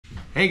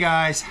Hey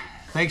guys,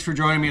 thanks for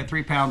joining me at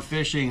 3 Pound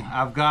Fishing.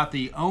 I've got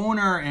the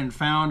owner and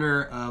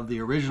founder of the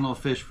original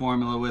fish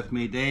formula with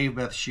me, Dave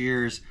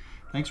Bethshears.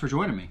 Thanks for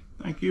joining me.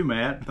 Thank you,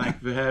 Matt.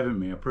 Thank you for having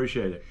me. I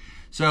appreciate it.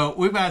 So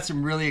we've got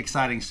some really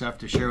exciting stuff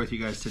to share with you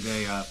guys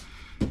today.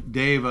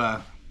 Dave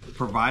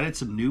provided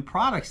some new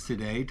products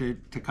today to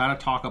kind of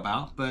talk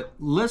about, but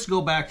let's go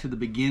back to the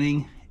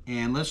beginning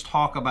and let's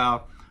talk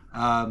about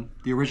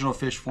the original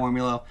fish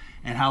formula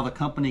and how the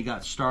company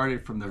got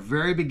started from the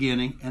very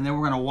beginning, and then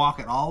we're going to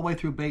walk it all the way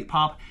through bait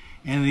pop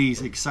and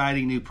these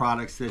exciting new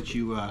products that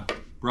you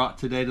brought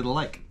today to the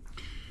lake.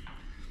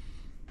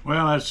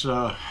 Well,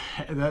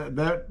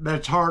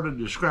 that's hard to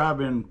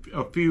describe in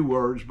a few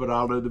words, but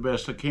I'll do the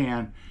best I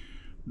can.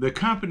 The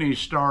company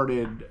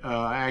started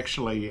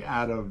actually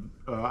out of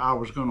I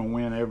was going to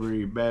win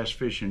every bass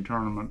fishing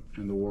tournament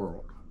in the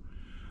world.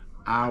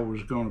 I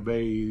was going to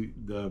be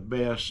the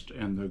best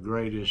and the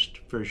greatest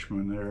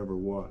fisherman there ever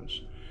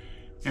was.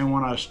 And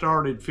when I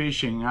started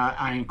fishing,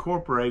 I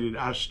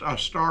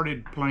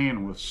started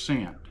playing with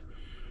scent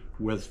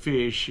with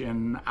fish,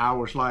 and I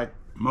was like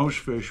most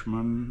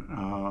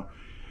fishermen.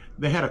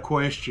 They had a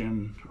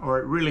question, or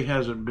it really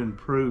hasn't been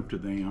proved to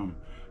them,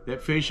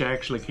 that fish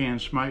actually can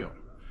smell.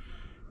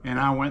 And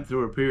I went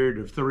through a period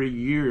of 3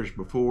 years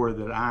before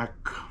that I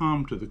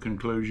come to the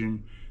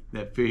conclusion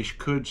that fish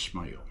could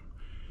smell.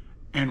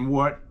 And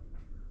what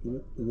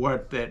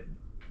that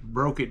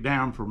broke it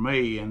down for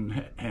me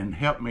and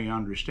helped me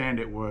understand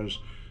it was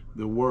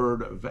the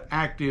word of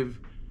active,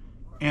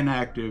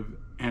 inactive,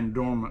 and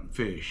dormant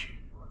fish.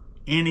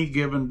 Any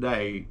given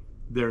day,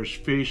 there's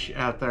fish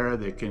out there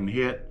that can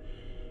hit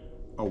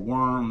a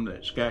worm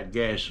that's got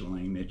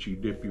gasoline, that you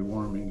dip your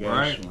worm in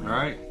gasoline.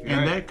 Right.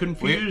 And that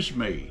confused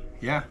me.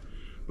 Yeah.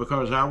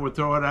 Because I would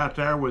throw it out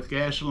there with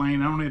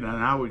gasoline on it and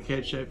I would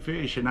catch that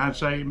fish and I'd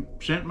say,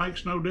 scent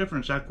makes no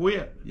difference, I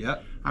quit.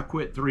 Yep. I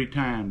quit 3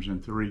 times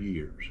in 3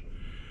 years.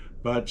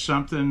 But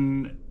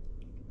something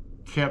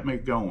kept me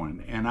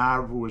going, and I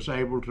was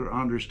able to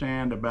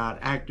understand about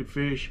active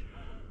fish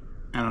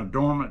and a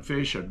dormant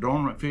fish. A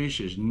dormant fish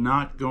is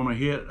not going to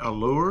hit a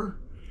lure,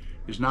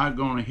 is not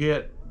going to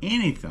hit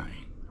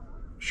anything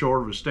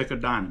short of a stick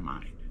of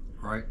dynamite.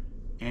 Right.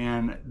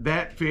 And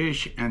that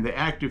fish and the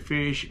active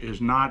fish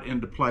is not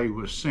into play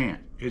with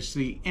scent. It's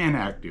the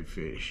inactive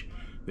fish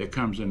that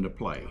comes into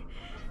play.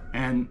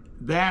 And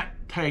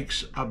that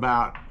takes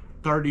about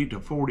 30 to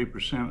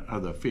 40%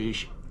 of the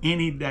fish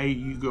any day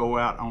you go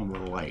out on the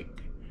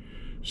lake.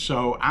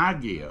 So I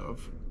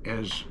give,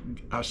 as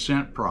a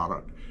scent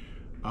product,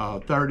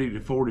 30 to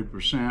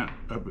 40%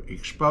 of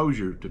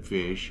exposure to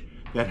fish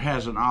that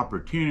has an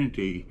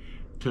opportunity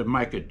to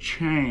make a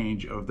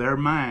change of their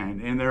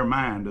mind. In their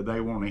mind, do they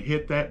want to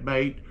hit that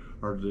bait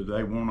or do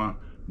they want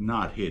to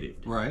not hit it?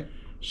 Right.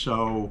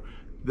 So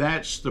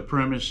that's the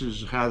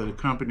premises, how the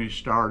company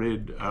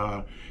started.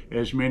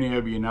 As many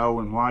of you know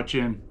and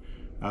watching,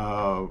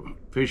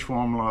 Fish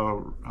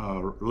Formula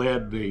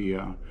led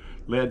the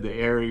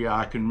area.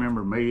 I can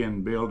remember me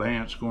and Bill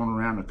Dance going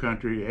around the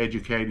country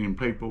educating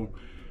people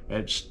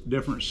at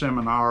different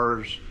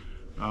seminars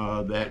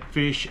that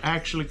fish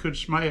actually could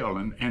smell,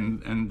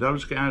 and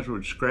those guys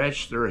would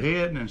scratch their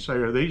head and say,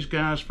 are these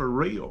guys for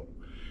real?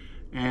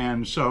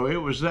 And so it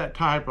was that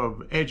type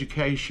of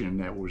education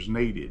that was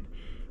needed.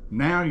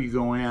 Now you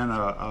go in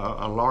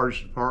a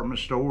large department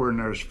store and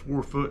there's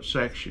 4-foot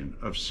section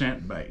of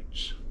scent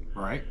baits.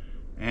 Right.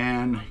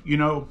 And you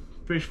know,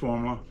 Fish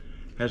Formula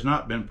has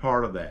not been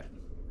part of that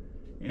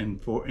in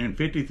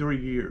 53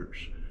 years.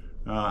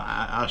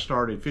 I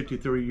started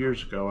 53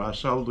 years ago. I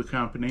sold the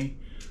company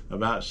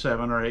about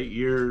 7 or 8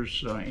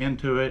 years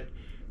into it.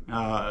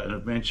 And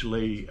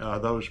eventually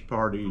those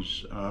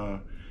parties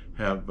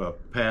have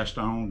passed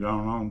on,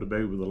 gone on to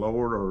be with the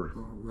Lord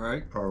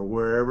or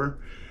wherever.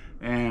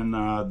 And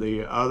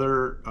the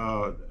other,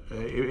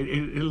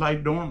 it lay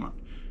dormant.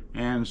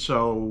 And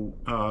so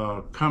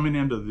coming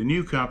into the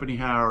new company,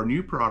 how our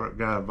new product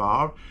got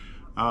involved,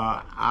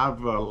 I've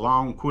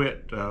long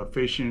quit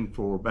fishing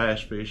for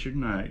bass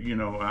fishing. You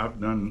know, I've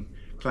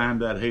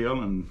climbed that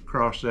hill and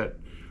crossed that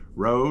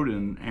road,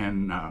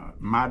 and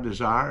my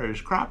desire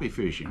is crappie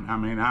fishing. I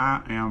mean,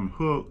 I am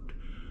hooked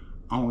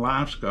on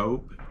live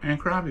scope and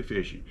crappie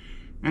fishing.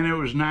 And it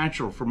was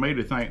natural for me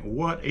to think,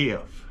 what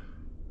if?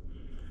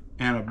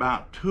 And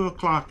about 2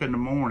 o'clock in the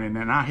morning,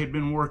 and I had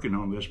been working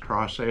on this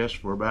process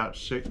for about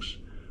 6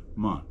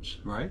 months.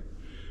 Right.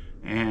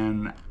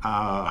 And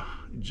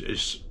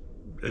just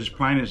as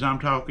plain as I'm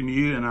talking to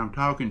you and I'm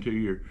talking to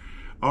your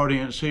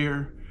audience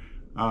here,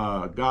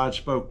 God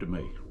spoke to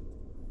me.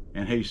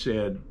 And he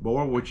said,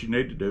 boy, what you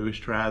need to do is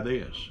try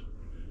this.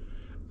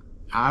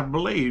 I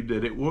believed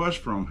that it was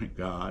from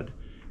God.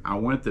 I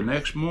went the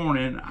next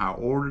morning, I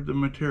ordered the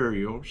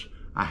materials.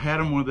 I had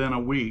them within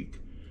a week,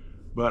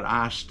 but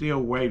I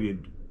still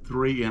waited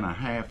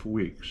 3.5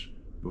 weeks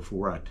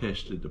before I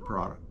tested the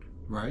product.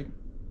 Right.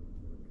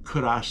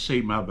 Could I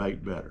see my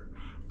bait better?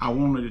 I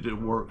wanted it to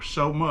work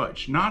so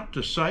much, not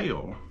to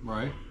sell,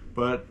 right,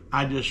 but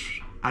I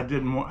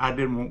didn't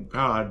want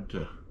God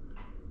to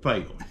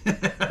failed.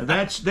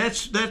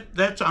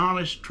 That's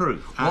honest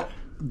truth. Well,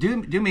 do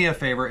me a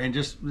favor, and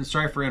just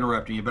sorry for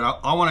interrupting you, but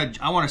I want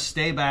to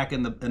stay back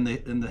in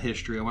the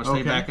history. I want to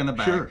stay back in the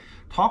back. Sure.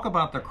 Talk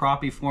about the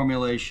crappie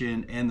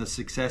formulation and the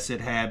success it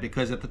had,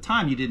 because at the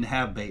time you didn't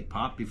have bait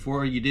pop.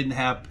 Before, you didn't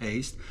have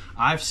paste.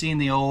 I've seen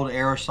the old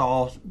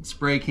aerosol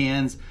spray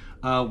cans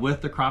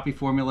with the crappie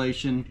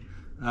formulation,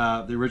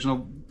 the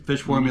original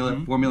fish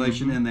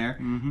formulation in there.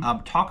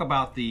 Talk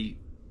about the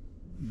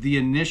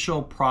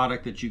initial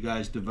product that you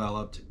guys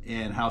developed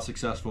and how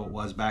successful it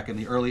was back in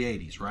the early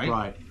 80s,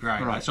 right?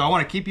 Right. So I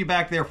want to keep you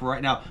back there for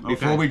right now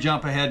before we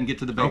jump ahead and get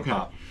to the bait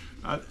pop.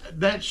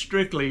 That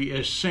strictly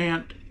is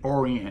scent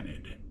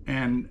oriented,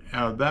 and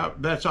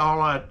that's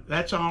all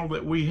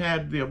that we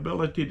had the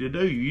ability to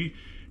do.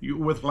 You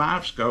with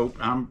Live Scope,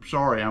 I'm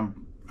sorry,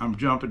 I'm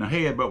jumping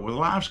ahead, but with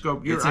Live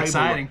Scope, you're able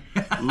to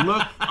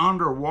look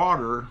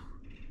underwater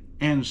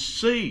and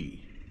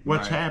see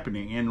what's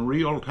happening in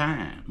real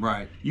time.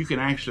 Right. You can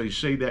actually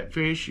see that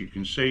fish. You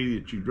can see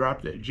that you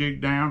drop that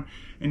jig down,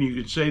 and you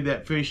can see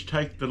that fish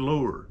take the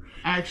lure.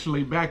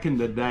 Actually, back in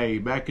the day,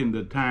 back in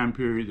the time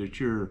period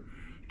that you're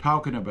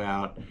talking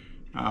about,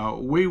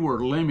 we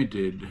were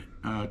limited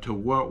to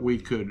what we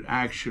could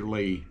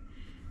actually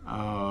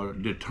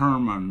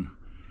determine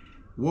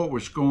what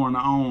was going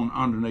on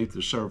underneath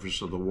the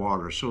surface of the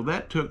water. So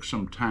that took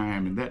some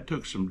time, and that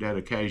took some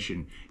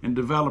dedication in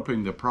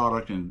developing the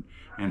product and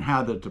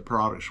how that the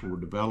products were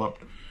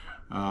developed.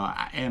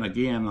 And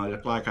again,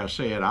 like I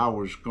said, I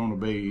was going to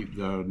be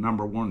the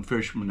 #1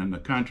 fisherman in the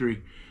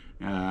country,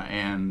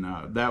 and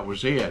that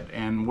was it.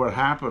 And what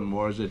happened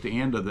was, at the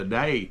end of the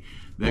day,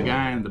 the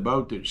guy in the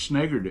boat that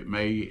sniggered at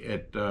me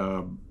at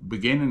the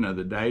beginning of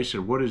the day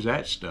said, "What is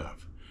that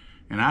stuff?"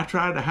 And I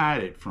tried to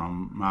hide it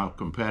from my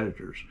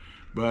competitors,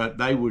 but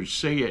they would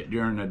see it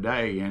during the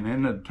day. And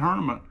in the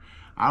tournament,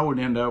 I would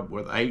end up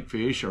with 8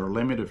 fish or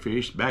limited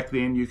fish. Back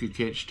then, you could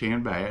catch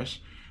 10 bass,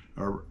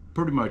 or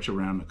pretty much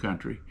around the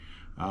country.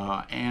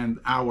 And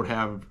I would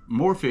have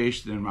more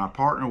fish than my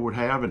partner would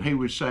have, and he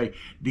would say,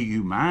 "Do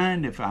you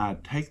mind if I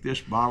take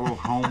this bottle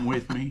home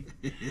with me?"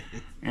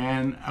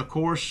 And of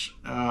course,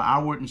 I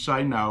wouldn't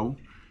say no.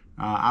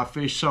 I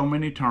fished so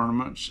many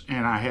tournaments,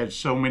 and I had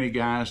so many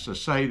guys to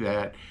say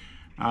that.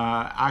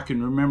 I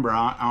can remember,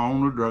 I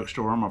own a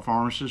drugstore. I'm a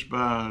pharmacist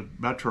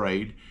by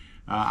trade.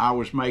 I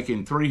was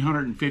making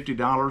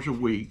 $350 a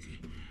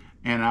week,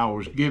 and I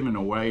was giving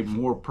away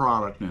more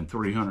product than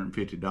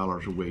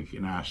 $350 a week.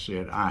 And I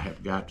said, I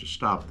have got to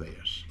stop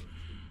this.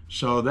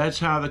 So that's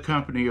how the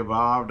company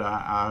evolved.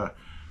 I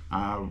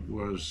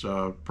was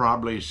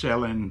probably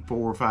selling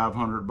 400 or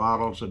 500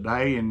 bottles a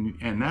day,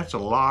 and that's a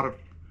lot of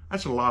product.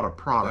 That's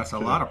a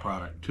lot of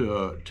product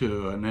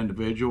to an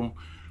individual.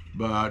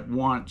 But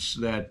once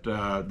that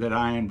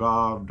I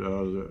involved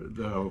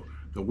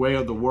the way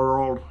of the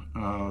world,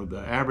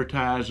 the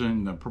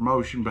advertising, the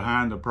promotion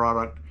behind the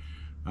product,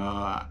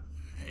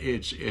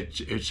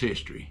 it's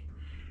history.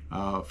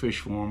 Fish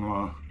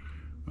Formula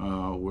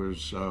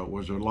was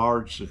a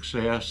large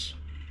success,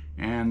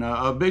 and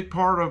a big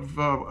part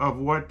of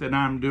what that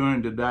I'm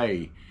doing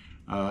today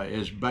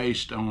is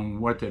based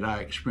on what that I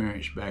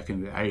experienced back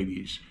in the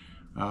 80s.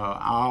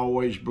 I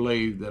always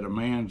believe that a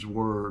man's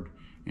word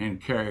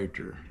and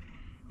character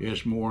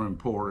is more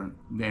important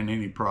than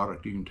any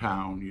product you can tie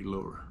on your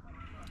lure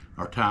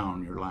or tie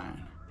on your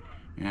line.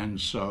 And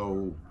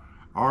so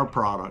our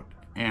product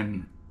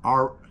and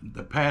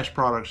the past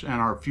products and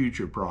our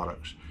future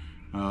products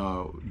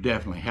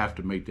definitely have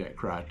to meet that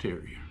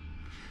criteria.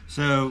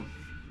 So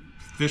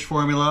Fish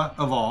Formula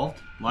evolved,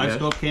 Live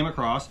Scope came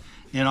across,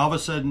 and all of a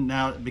sudden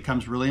now it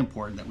becomes really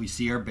important that we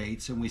see our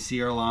baits and we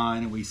see our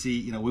line and we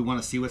see, we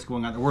want to see what's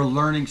going on. We're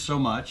learning so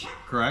much,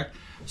 correct?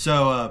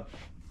 So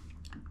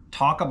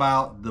talk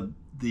about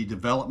the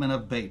development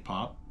of bait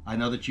pop. I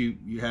know that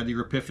you had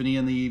your epiphany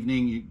in the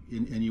evening,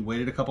 and you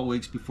waited a couple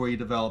weeks before you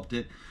developed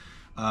it.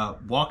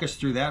 Walk us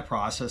through that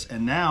process,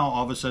 and now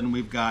all of a sudden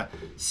we've got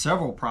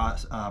several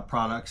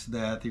products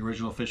that the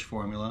original Fish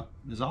Formula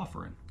is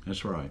offering.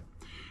 That's right.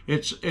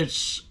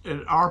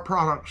 Our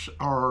products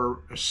are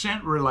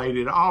scent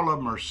related. All of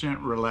them are scent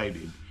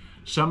related.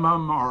 Some of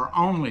them are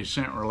only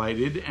scent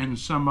related, and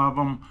some of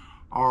them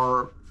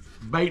are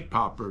bait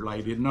pop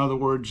related. In other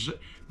words,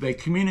 they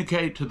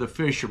communicate to the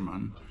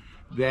fisherman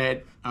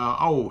that,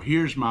 oh,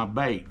 here's my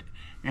bait.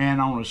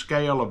 And on a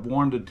scale of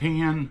 1 to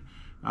 10,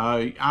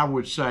 I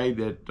would say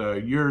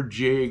that your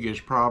jig is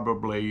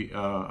probably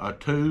a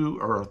 2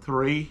 or a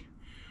 3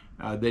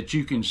 that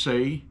you can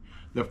see.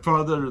 The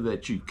further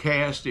that you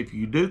cast, if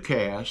you do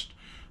cast,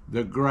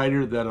 the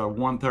greater that a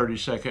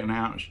 1/32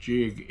 ounce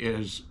jig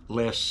is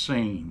less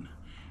seen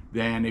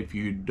than if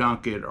you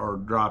dunk it or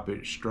drop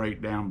it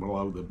straight down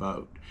below the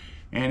boat.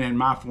 And in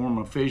my form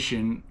of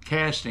fishing,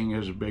 casting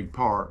is a big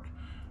part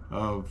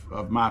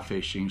of my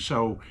fishing.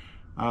 So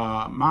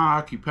my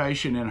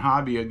occupation and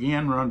hobby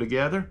again run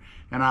together,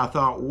 and I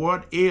thought,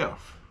 what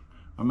if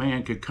a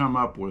man could come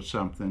up with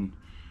something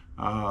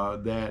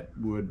that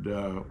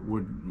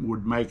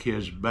would make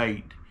his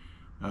bait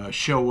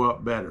show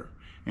up better?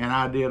 And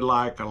I did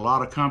like a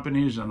lot of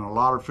companies and a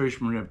lot of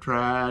fishermen have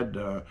tried.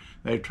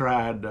 They've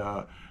tried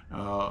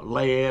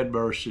lead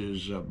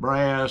versus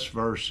brass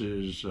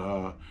versus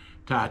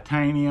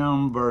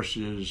titanium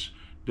versus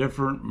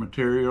different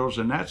materials,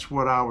 and that's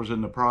what I was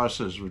in the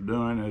process of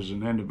doing as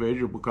an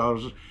individual,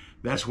 because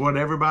that's what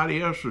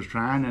everybody else was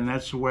trying, and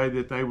that's the way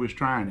that they was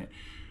trying it.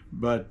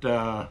 But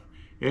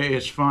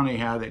it's funny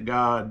how that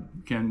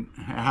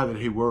how that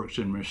He works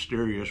in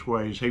mysterious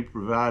ways. He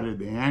provided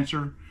the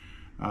answer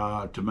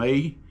to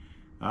me,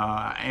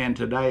 and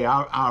today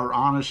I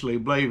honestly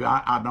believe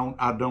I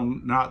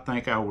do not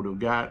think I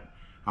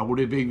would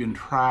have even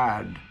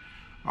tried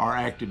our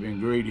active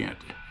ingredient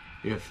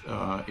if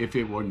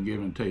it wasn't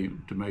given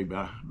to me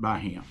by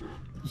Him.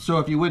 So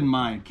if you wouldn't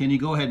mind, can you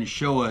go ahead and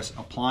show us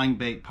applying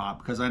bait pop?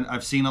 Because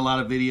I've seen a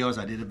lot of videos.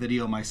 I did a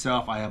video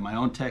myself. I have my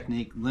own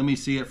technique. Let me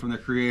see it from the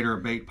creator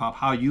of bait pop,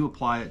 how you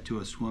apply it to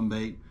a swim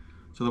bait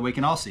so that we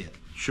can all see it.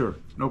 Sure,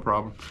 no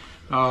problem.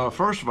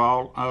 First of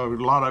all, a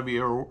lot of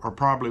you are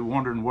probably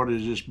wondering, what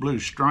is this blue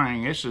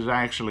string? This is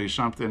actually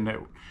something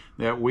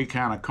that we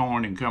kind of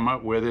coined and come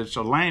up with. It's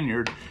a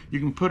lanyard. You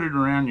can put it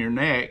around your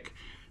neck,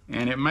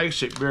 and it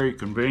makes it very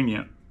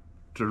convenient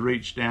to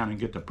reach down and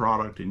get the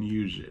product and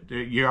use it.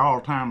 You're all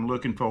the time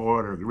looking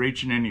for it or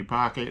reaching in your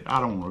pocket. I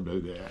don't want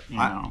to do that, you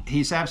know.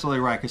 He's absolutely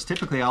right, because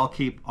typically I'll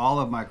keep all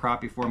of my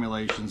crappie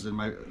formulations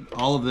and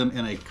all of them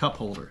in a cup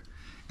holder,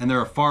 and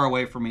they're far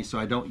away from me, so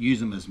I don't use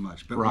them as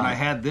much. But when I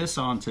had this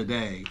on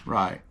today,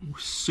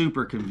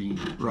 super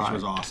convenient, which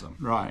was awesome.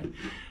 Right.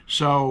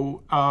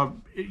 So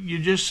you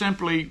just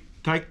simply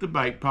take the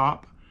bait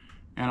pop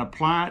and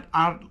apply it.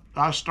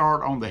 I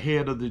start on the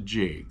head of the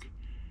jig.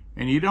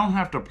 And you don't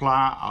have to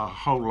apply a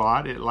whole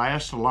lot. It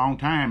lasts a long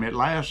time. It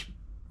lasts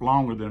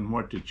longer than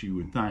what that you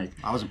would think.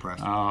 I was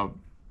impressed.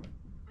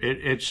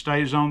 It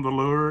stays on the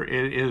lure.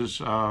 It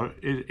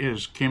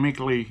is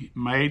chemically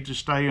made to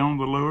stay on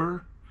the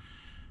lure.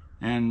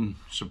 And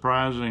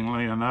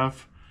surprisingly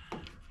enough,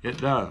 it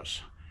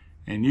does.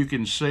 And you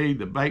can see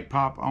the bait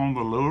pop on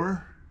the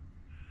lure.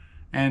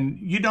 And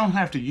you don't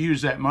have to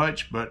use that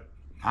much, but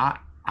I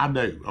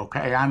do,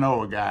 okay? I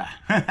know a guy.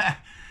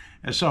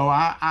 And so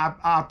I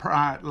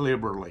apply it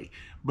liberally.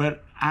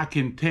 But I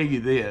can tell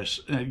you this,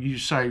 you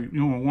say,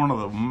 you know, one of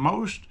the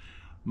most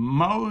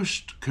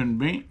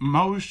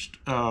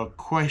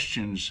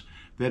questions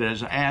that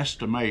is asked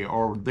to me,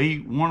 or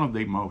one of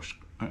the most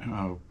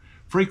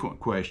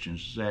frequent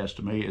questions is asked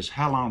to me, is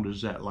how long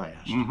does that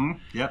last? Mm-hmm.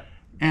 Yep.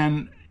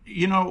 And,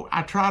 you know,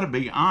 I try to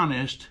be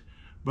honest,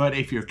 but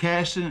if you're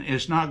casting,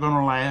 it's not going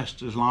to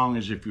last as long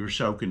as if you're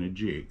soaking a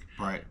jig.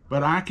 Right.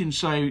 But I can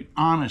say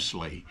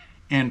honestly,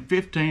 in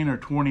 15 or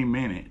 20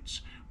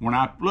 minutes, when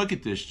I look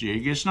at this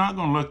jig, it's not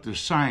going to look the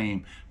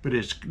same, but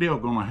it's still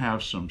going to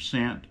have some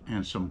scent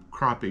and some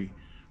crappie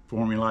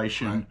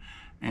formulation,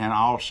 and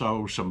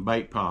also some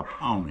bait pop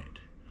on it.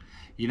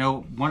 You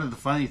know, one of the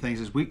funny things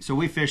is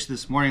we fished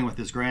this morning with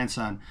his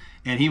grandson,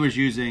 and he was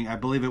using, I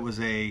believe it was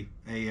an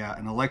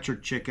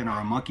electric chicken or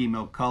a monkey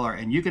milk color,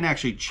 and you can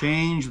actually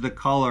change the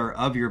color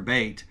of your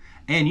bait.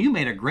 And you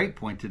made a great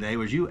point today,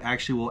 was you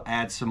actually will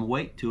add some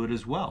weight to it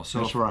as well.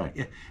 So that's right.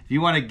 If you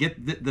want to get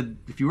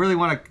if you really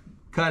want to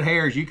cut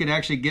hairs, you can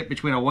actually get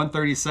between a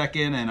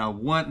 1/32 and a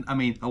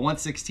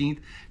 1/16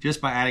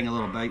 just by adding a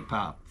little bait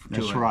pop to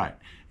it. That's right.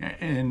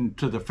 And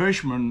to the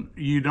fisherman,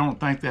 you don't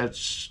think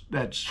that's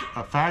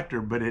a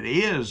factor, but it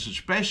is,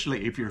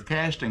 especially if you're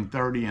casting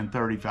 30 and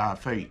 35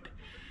 feet.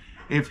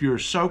 If you're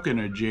soaking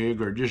a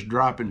jig or just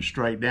dropping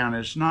straight down,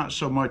 it's not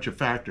so much a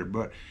factor.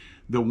 But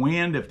the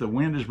wind, if the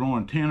wind is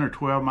blowing 10 or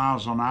 12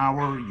 miles an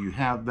hour, you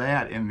have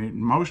that, and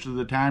most of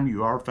the time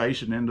you are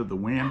facing into the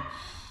wind.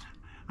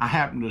 I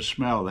happen to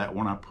smell that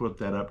when I put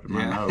that up to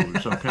my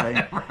nose,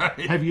 okay? Right.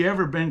 Have you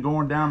ever been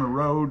going down the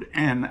road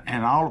and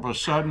all of a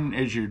sudden,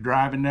 as you're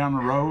driving down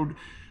the road,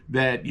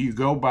 that you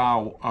go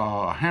by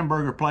a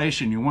hamburger place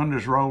and your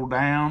windows roll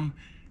down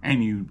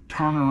and you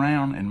turn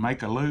around and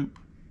make a loop?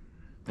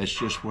 That's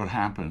just what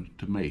happened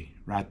to me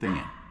right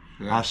then.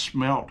 Yeah. I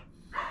smelt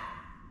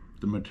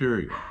the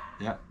material.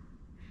 Yeah.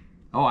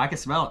 Oh, I can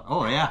smell it.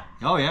 Oh yeah.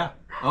 Oh yeah.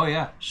 Oh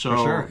yeah. So for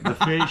sure.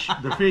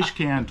 the fish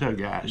can too,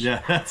 guys.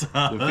 Yeah.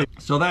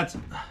 So that's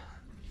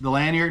the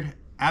lanyard.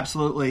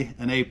 Absolutely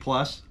an A+.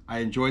 I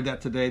enjoyed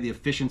that today. The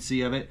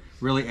efficiency of it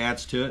really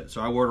adds to it.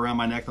 So I wore it around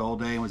my neck the whole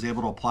day and was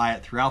able to apply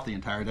it throughout the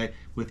entire day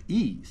with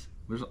ease.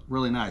 It was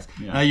really nice.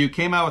 Yeah. Now you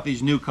came out with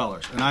these new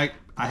colors, and I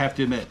have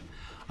to admit,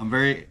 I'm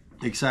very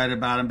excited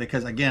about them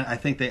because, again, I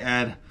think they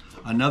add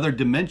another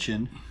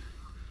dimension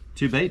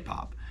to bait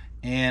pop.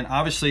 And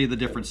obviously the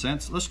different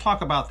scents. Let's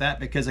talk about that,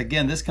 because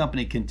again, this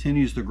company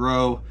continues to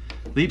grow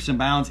leaps and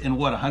bounds in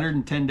what,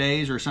 110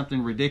 days or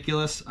something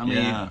ridiculous? I mean,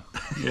 yeah,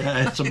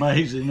 it's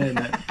amazing, isn't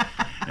it?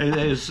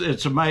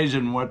 It's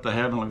amazing what the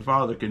Heavenly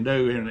Father can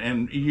do,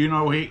 and you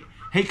know, he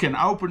can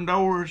open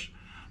doors,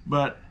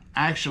 but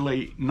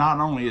actually not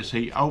only is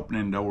he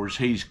opening doors,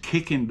 he's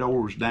kicking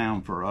doors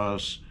down for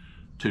us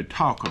to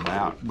talk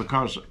about,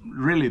 because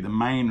really the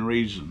main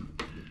reason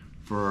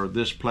for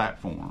this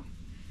platform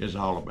is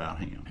all about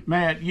Him.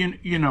 Matt,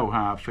 you know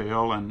how I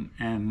feel, and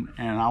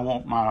I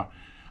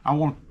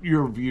want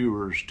your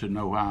viewers to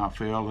know how I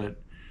feel,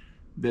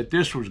 that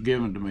this was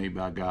given to me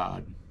by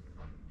God,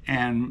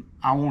 and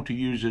I want to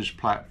use this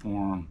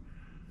platform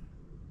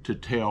to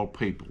tell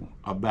people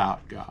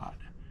about God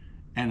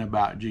and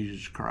about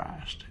Jesus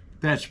Christ.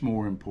 That's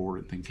more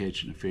important than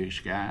catching a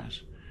fish,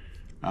 guys.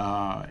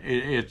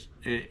 It's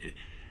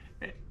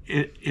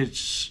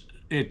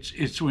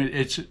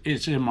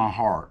in my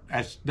heart.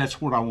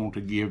 That's what I want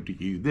to give to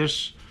you.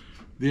 This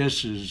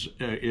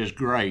is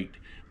great,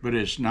 but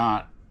it's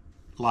not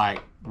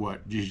like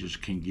what Jesus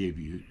can give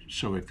you.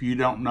 So if you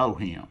don't know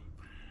Him,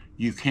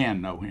 you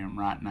can know Him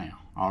right now.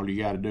 All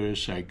you got to do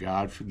is say,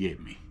 "God,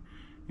 forgive me,"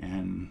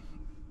 and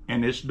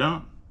it's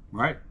done.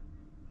 Right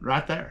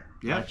there.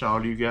 Yeah, that's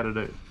all you got to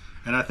do.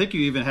 And I think you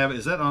even have,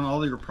 is that on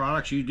all of your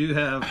products? You do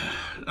have,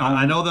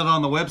 I know that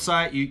on the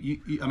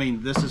website, I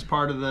mean, this is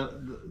part of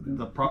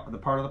the part of the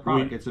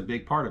product. It's a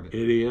big part of it.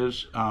 It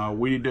is.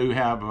 We do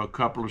have a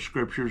couple of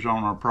scriptures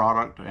on our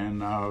product,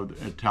 and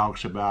it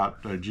talks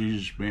about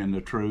Jesus being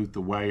the truth,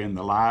 the way, and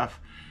the life.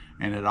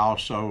 And it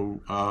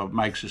also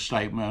makes a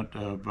statement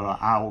of,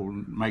 I will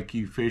make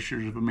you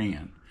fishers of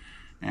men.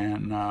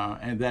 And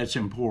that's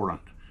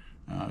important.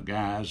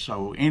 Guys,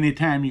 so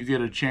anytime you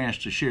get a chance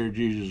to share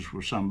Jesus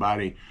with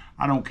somebody,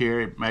 I don't care,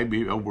 it may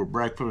be over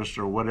breakfast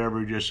or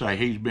whatever, just say,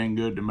 "He's been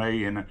good to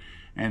me,"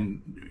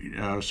 and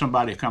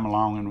somebody come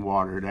along and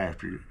water it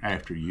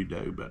after you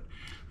do. But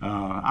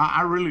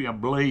I really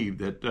believe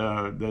that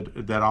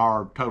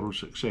our total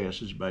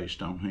success is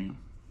based on Him.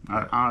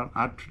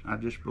 I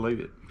just believe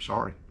it.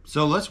 Sorry.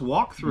 So let's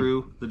walk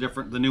through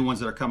the new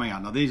ones that are coming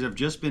out. Now these have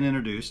just been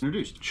introduced.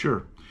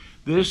 Sure.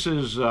 This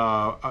is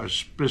a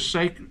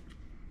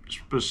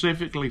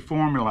specifically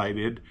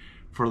formulated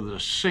for the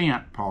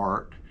scent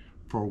part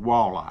for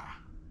walleye.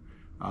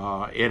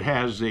 It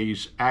has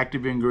these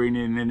active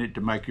ingredients in it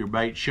to make your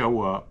bait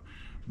show up,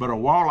 but a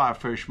walleye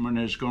fisherman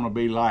is going to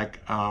be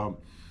like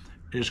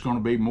it's going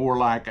to be more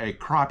like a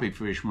crappie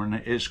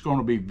fisherman. It's going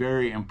to be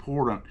very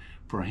important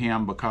for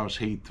him because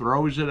he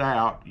throws it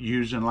out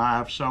using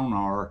live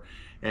sonar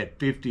at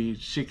 50,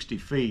 60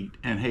 feet,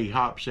 and he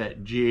hops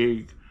that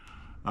jig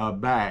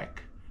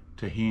back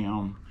to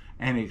him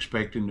and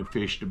expecting the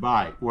fish to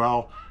bite.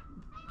 Well,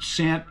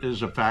 scent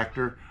is a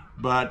factor,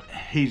 but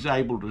he's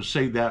able to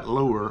see that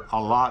lure a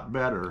lot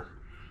better.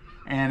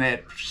 And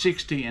at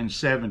 60 and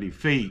 70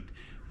 feet,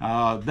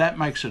 that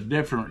makes a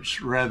difference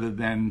rather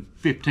than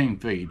 15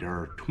 feet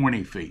or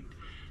 20 feet.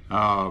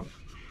 So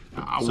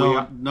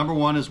number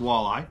one is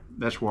walleye.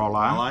 That's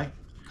walleye. Walleye.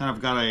 Kind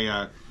of got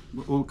a,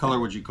 what color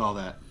would you call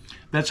that?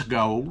 That's a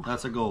gold.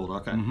 That's a gold,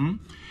 okay.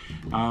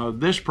 Mm-hmm.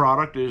 This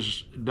product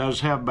does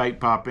have bait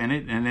pop in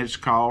it, and it's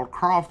called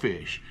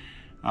crawfish.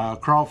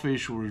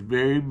 Crawfish was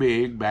very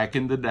big back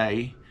in the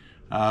day,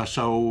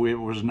 so it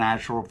was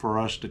natural for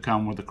us to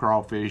come with the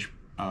crawfish.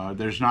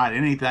 There's not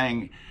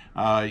anything,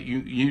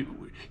 you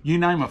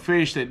name a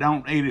fish that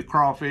don't eat a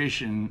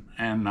crawfish, and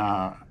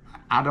I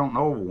don't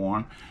know of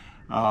one.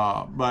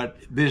 But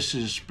this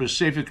is going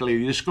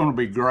to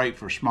be great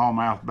for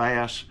smallmouth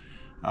bass.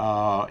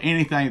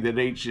 Anything that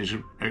eats is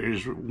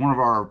one of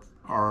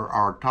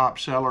our top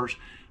sellers.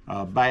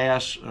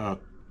 Bass,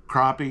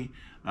 crappie,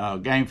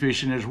 game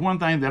fishing. There's one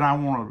thing that I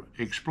want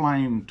to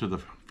explain to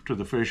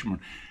the fishermen.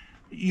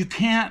 You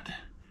can't,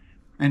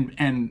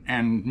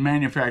 and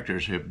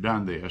manufacturers have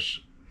done this.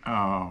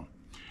 I'm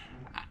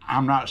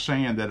not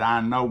saying that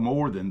I know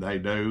more than they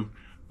do,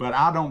 but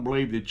I don't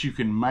believe that you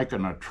can make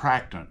an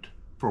attractant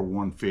for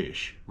one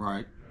fish.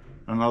 Right.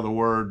 In other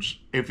words,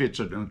 if it's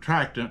an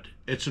attractant,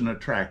 it's an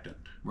attractant.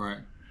 Right.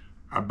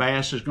 A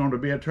bass is going to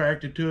be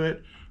attracted to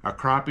it. A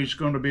crappie is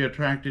going to be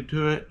attracted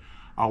to it.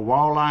 A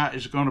walleye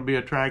is going to be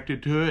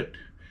attracted to it.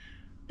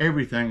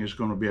 Everything is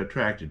going to be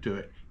attracted to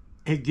it.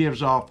 It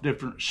gives off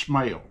different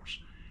smells.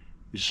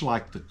 It's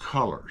like the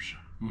colors.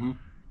 Mm-hmm.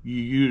 You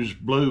use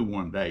blue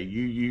one day.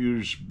 You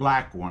use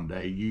black one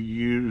day. You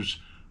use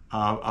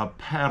a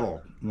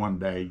paddle one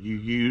day. You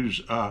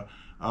use a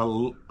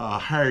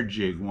hair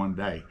jig one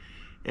day.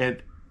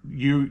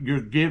 You're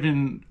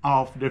giving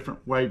off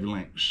different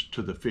wavelengths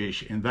to the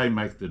fish, and they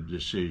make the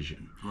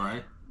decision.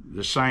 Right.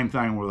 The same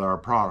thing with our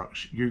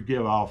products. You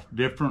give off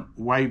different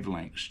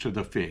wavelengths to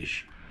the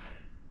fish.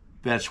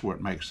 That's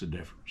what makes the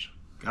difference.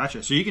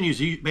 Gotcha. So you can use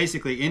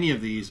basically any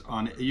of these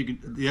on. You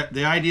can.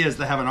 The idea is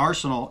to have an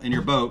arsenal in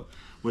your boat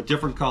with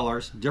different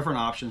colors, different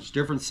options,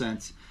 different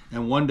scents,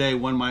 and one day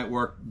one might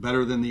work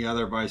better than the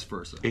other, vice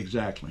versa.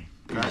 Exactly.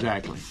 Got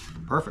exactly.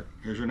 It. Perfect.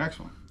 Here's your next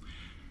one.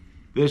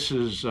 This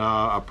is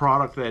a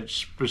product that's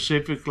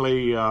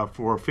specifically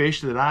for a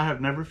fish that I have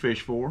never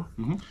fished for.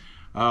 Mm-hmm.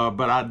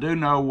 But I do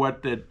know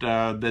what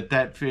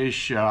that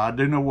fish. I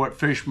do know what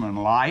fishermen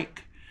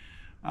like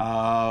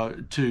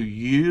to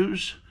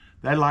use.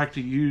 They like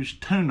to use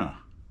tuna,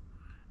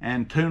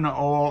 and tuna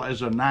oil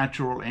is a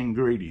natural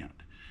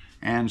ingredient.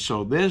 And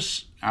so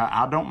this,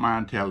 I don't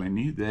mind telling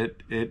you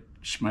that it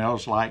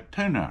smells like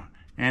tuna,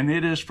 and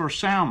it is for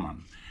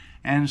salmon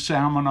and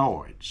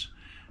salmonoids.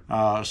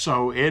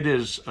 So it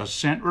is a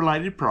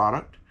scent-related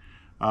product,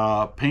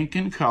 pink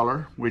in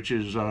color, which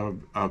is a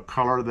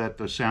color that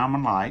the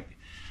salmon like,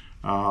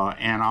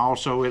 and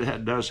also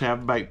it does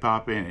have bait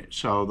pop in it.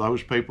 So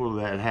those people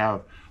that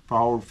have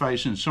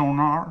forward-facing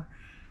sonar,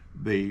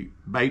 the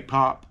bait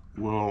pop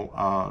will,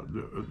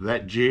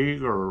 that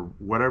jig or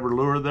whatever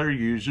lure they're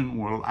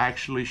using will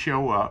actually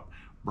show up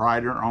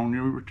brighter on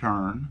your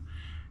return,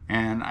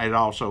 and it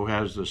also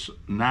has this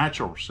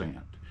natural scent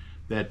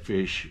that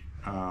fish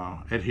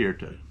adhere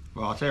to.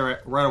 Well, I'll tell you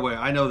right away,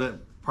 I know that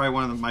probably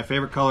one of my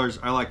favorite colors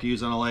I like to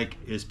use on a lake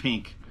is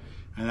pink,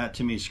 and that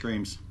to me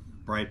screams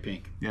bright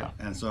pink. Yeah.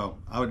 And so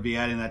I would be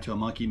adding that to a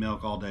monkey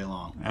milk all day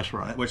long. That's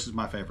right. Which is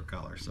my favorite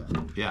color. So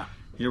yeah.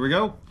 Here we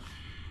go.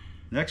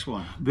 Next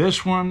one.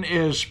 This one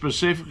is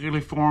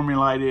specifically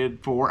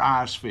formulated for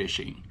ice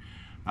fishing,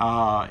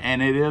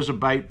 and it is a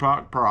bait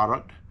pop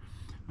product.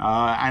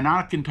 And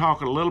I can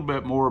talk a little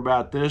bit more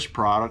about this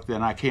product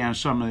than I can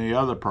some of the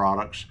other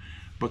products,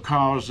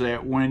 because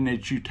that when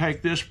you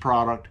take this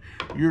product,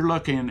 you're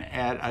looking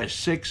at a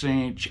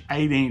 6-inch,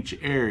 8-inch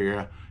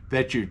area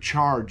that you're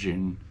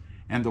charging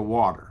in the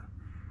water.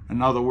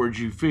 In other words,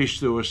 you fish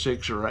through a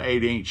 6 or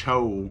 8-inch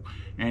hole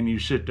and you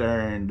sit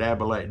there and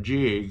dabble that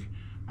jig.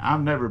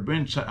 I've never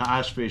been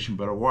ice fishing,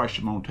 but I watched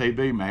them on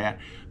TV, Matt.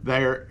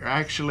 They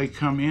actually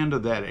come into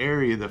that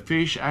area. The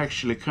fish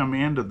actually come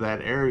into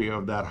that area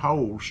of that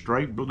hole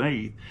straight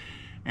beneath.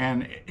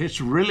 And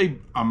it's really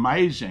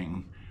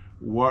amazing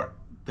what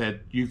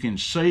that you can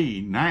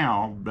see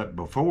now that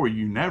before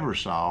you never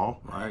saw.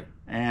 Right.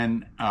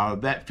 And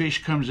that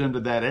fish comes into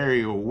that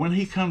area. When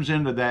he comes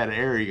into that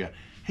area,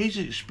 he's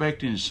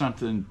expecting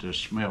something to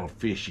smell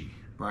fishy.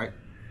 Right.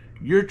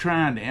 You're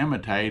trying to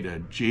imitate a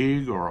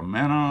jig or a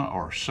minnow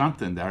or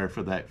something there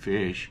for that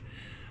fish,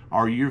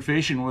 or you're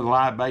fishing with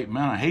live bait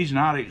minnow. He's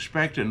not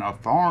expecting a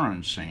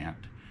foreign scent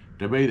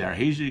to be there.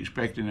 He's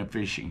expecting a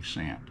fishing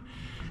scent.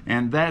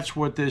 And that's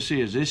what this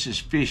is. This is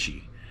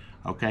fishy.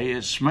 Okay,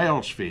 it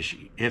smells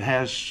fishy. It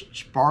has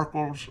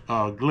sparkles,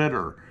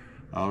 glitter,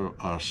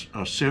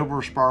 a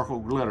silver sparkle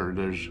glitter.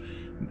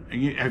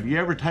 Have you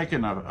ever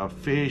taken a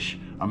fish,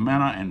 a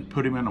minnow, and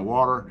put him in the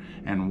water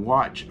and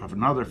watch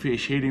another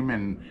fish hit him,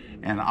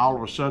 and all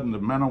of a sudden the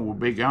minnow will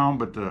be gone,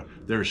 but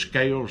there's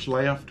scales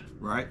left?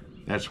 Right.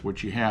 That's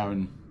what you have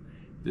in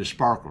the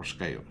sparkle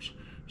scales.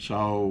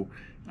 So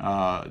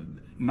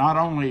not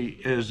only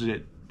is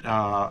it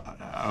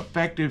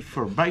effective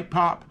for bait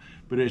pop,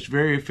 but it's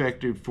very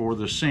effective for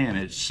the scent.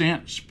 It's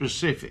scent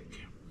specific.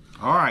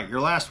 All right,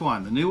 your last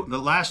one. The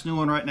last new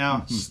one right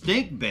now,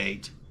 stink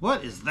bait.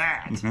 What is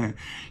that?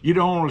 You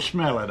don't want to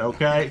smell it,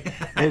 okay?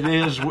 It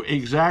is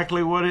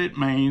exactly what it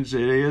means.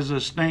 It is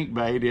a stink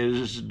bait. It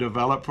is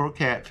developed for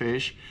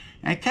catfish.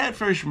 And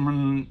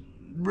catfishermen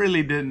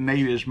really didn't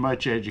need as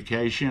much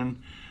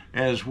education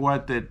as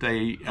what that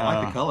they... I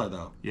like the color,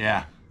 though.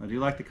 Yeah. I do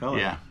like the color.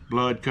 Yeah,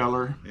 blood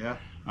color. Yeah.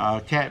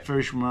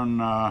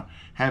 Catfishermen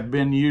have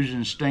been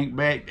using stink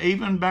bait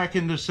even back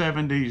in the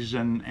 70s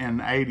and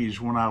 80s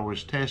when I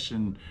was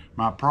testing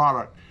my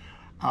product.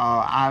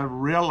 I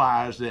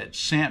realized that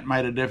scent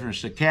made a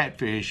difference to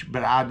catfish,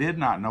 but I did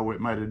not know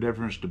it made a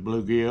difference to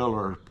bluegill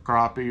or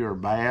crappie or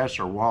bass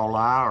or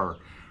walleye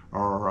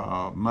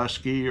or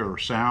muskie or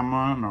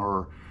salmon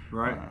or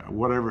right.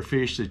 Whatever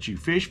fish that you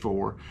fish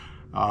for.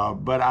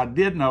 But I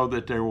did know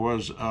that there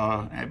was, but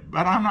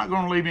I'm not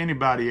going to leave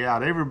anybody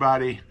out.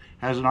 Everybody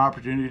has an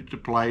opportunity to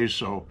play.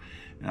 So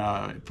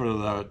for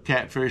the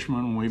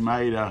catfishermen, we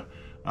made a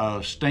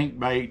stink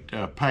bait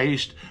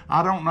paste.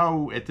 I don't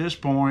know at this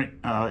point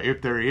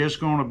if there is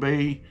going to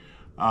be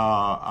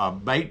a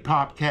bait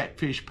pop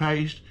catfish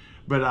paste,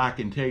 but I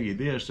can tell you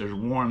this: there's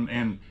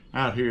one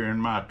out here in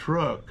my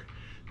truck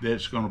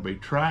that's going to be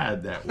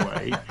tried that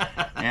way,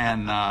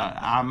 and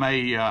I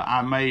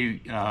may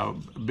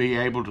be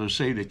able to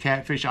see the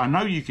catfish. I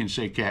know you can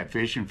see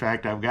catfish. In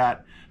fact, I've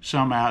got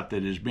some out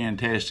that is being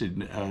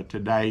tested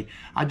today.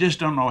 I just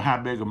don't know how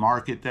big a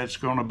market that's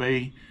going to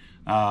be,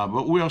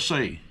 but we'll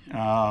see.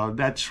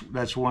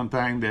 That's one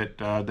thing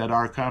that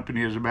our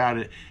company is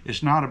about.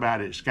 It's not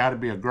about it. It's got to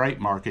be a great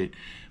market,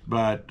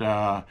 but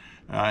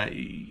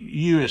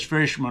you as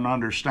fishermen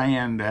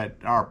understand that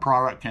our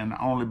product can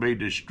only be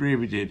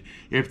distributed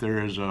if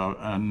there is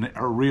a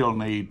real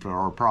need for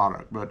our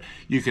product. But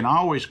you can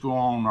always go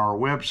on our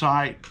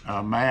website.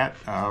 Matt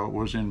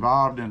was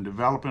involved in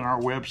developing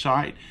our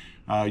website.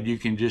 You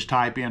can just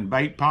type in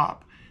bait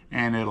pop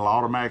and it'll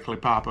automatically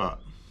pop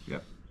up.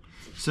 Yep.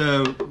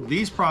 So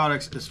these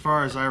products, as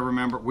far as I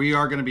remember, we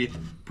are going to be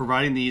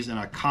providing these in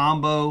a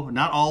combo,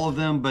 not all of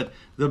them, but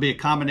there'll be a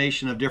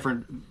combination of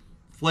different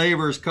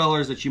flavors,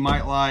 colors that you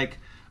might like.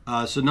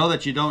 So know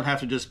that you don't have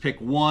to just pick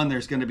one.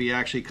 There's going to be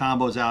actually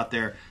combos out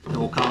there that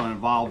will come and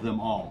involve them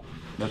all.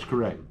 That's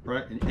correct.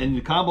 Right. And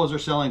the combos are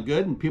selling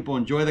good, and people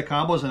enjoy the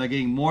combos, and they're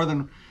getting more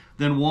than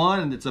one,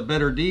 and it's a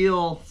better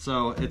deal.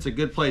 So it's a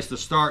good place to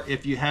start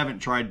if you haven't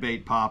tried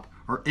bait pop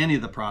or any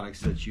of the products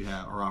that you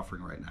are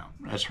offering right now.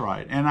 That's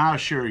right. And I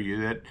assure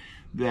you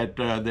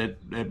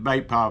that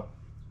bait pop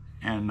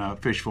and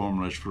fish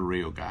formula is for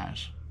real,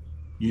 guys.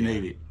 You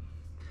need it.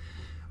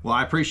 Well,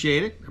 I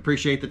appreciate it.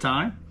 Appreciate the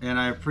time, and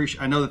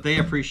I know that they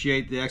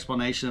appreciate the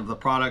explanation of the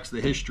products,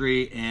 the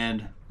history,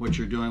 and what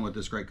you're doing with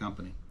this great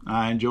company.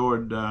 I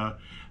enjoyed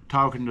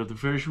talking to the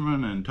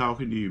fishermen and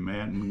talking to you,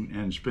 Matt,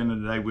 and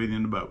spending the day with you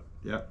in the boat.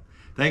 Yep.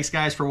 Thanks,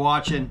 guys, for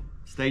watching.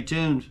 Stay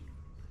tuned.